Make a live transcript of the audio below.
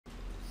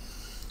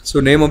So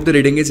name of the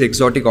reading is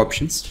Exotic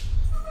Options.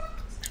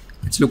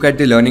 Let's look at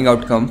the learning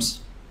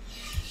outcomes.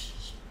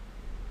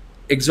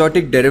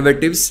 Exotic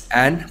derivatives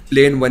and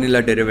plain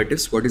vanilla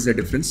derivatives. What is the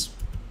difference?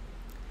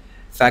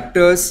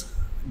 Factors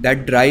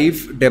that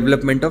drive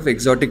development of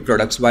exotic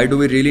products. Why do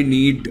we really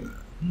need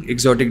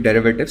exotic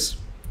derivatives?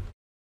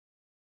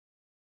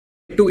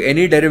 To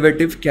any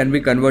derivative can be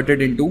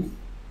converted into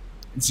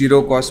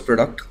zero cost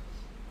product.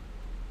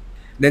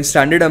 Then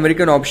standard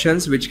American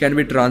options, which can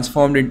be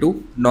transformed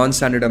into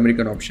non-standard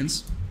American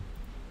options.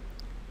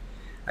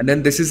 And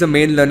then this is the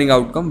main learning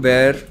outcome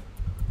where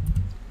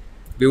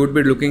we would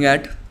be looking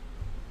at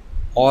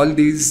all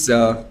these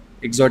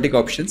exotic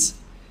options,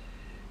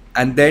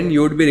 and then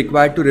you would be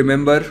required to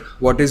remember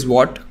what is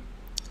what.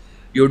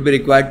 You would be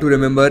required to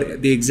remember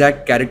the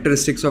exact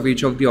characteristics of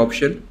each of the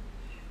option,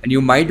 and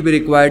you might be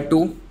required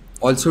to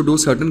also do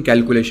certain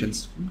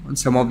calculations on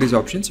some of these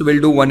options. So we'll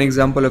do one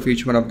example of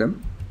each one of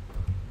them.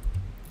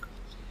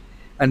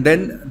 And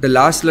then the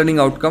last learning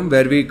outcome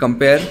where we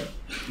compare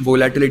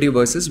volatility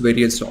versus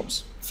variance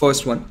norms.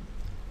 First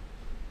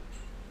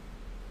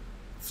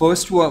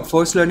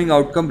learning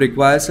outcome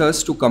requires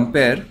us to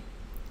compare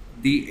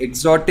the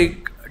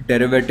exotic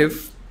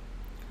derivative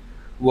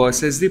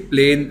versus the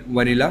plain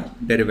vanilla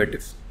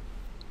derivative.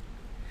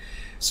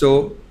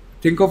 So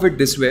think of it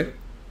this way.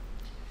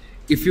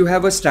 If you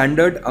have a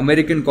standard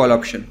American call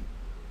option,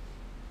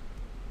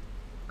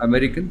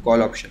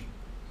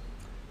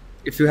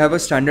 if you have a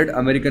standard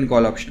American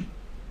call option,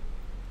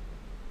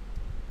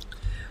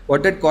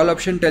 what that call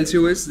option tells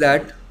you is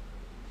that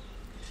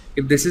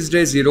if this is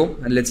day 0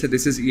 and let's say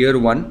this is year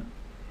 1,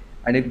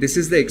 and if this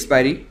is the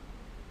expiry,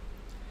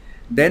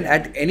 then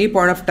at any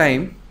point of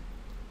time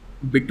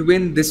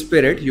between this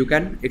period you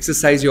can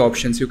exercise your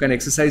options. You can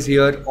exercise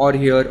here or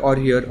here or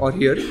here or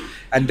here,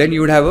 and then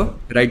you would have a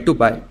right to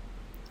buy.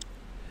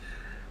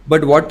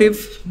 But what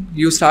if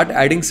you start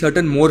adding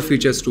certain more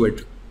features to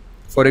it?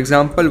 For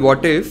example,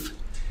 what if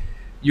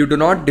you do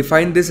not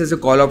define this as a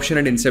call option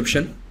at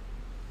inception,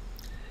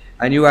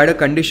 and you add a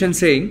condition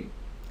saying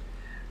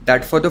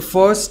that for the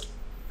first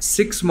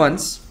 6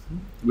 months,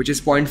 which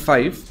is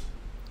 0.5,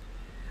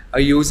 a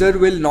user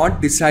will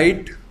not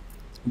decide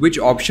which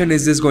option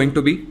is this going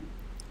to be,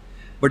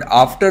 but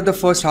after the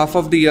first half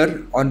of the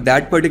year, on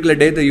that particular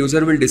day, the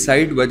user will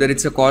decide whether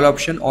it's a call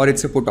option or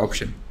it's a put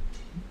option.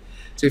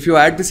 So if you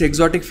add this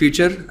exotic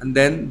feature, and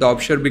then the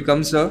option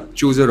becomes a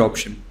chooser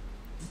option.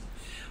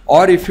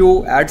 Or if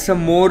you add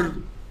some more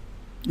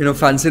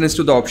fanciness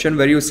to the option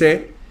where you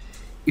say,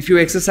 if you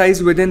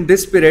exercise within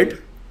this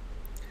period,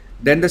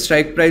 then the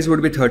strike price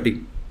would be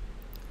 30.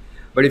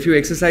 But if you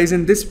exercise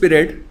in this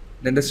period,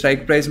 then the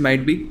strike price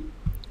might be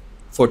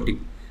 40.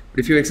 But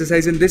if you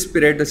exercise in this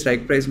period, the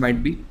strike price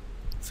might be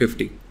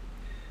 50.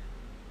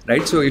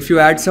 Right? So if you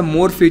add some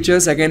more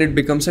features, again it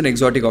becomes an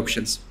exotic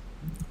options.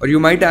 Or you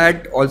might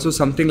add also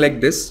something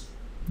like this.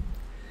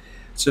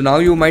 So now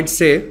you might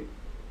say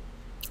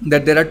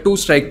that there are two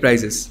strike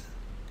prices,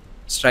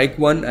 strike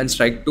 1 and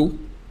strike 2.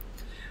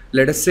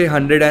 Let us say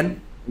 100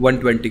 and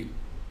 120.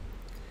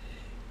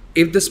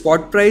 If the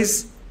spot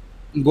price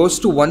goes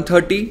to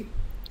 130,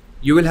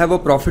 you will have a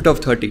profit of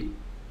 30,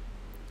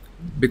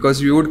 because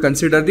you would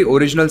consider the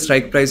original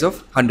strike price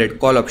of 100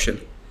 call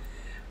option.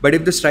 But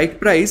if the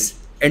strike price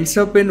ends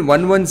up in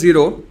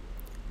 110,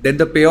 then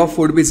the payoff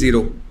would be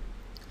 0.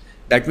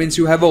 That means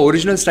you have an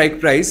original strike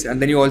price,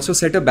 and then you also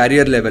set a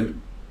barrier level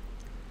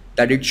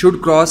that it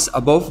should cross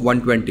above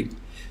 120.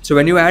 So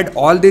when you add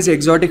all these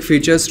exotic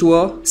features to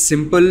a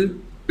simple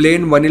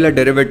plain vanilla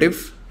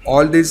derivative,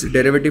 all these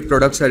derivative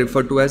products are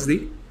referred to as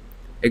the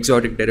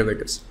exotic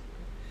derivatives.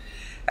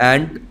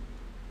 And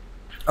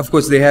of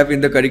course they have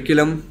in the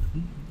curriculum,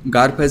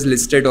 Garp has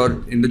listed,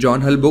 or in the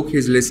John Hull book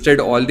he's listed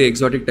all the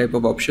exotic type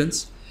of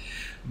options.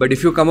 But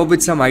if you come up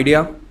with some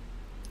idea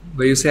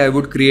where you say I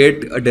would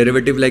create a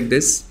derivative like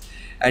this,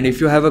 and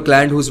if you have a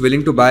client who's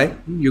willing to buy,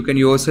 you can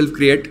yourself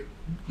create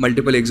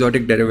multiple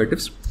exotic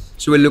derivatives.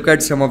 So we'll look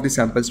at some of the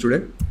samples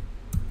today.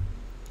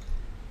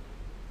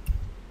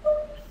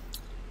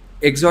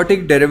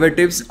 Exotic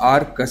derivatives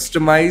are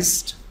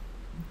customized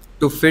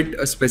to fit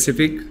a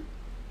specific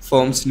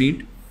firm's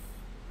need.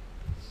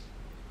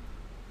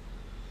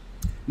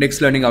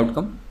 Next learning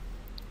outcome.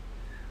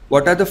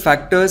 What are the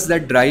factors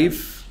that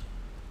drive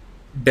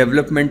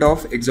development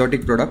of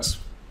exotic products?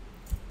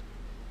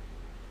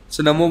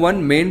 So number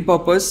one, main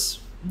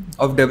purpose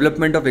of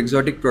development of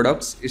exotic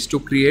products is to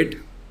create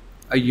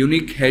a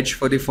unique hedge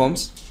for the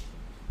firm's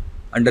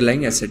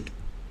underlying asset.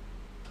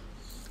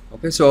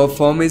 Okay, so a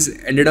firm is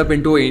ended up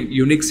into a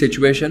unique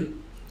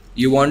situation.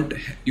 You want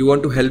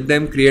to help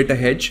them create a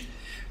hedge.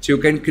 So you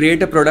can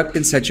create a product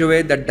in such a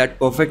way that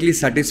perfectly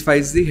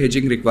satisfies the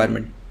hedging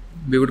requirement.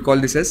 We would call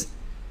this as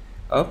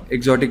a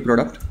exotic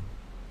product.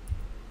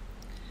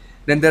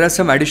 Then there are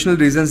some additional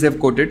reasons they've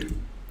quoted.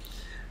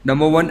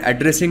 Number one,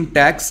 addressing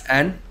tax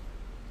and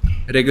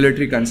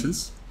regulatory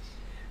concerns.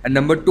 And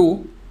number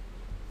two,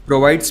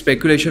 provide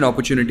speculation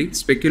opportunity,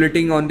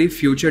 speculating on the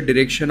future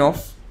direction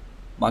of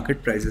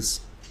market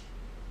prices.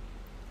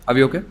 Are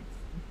we okay?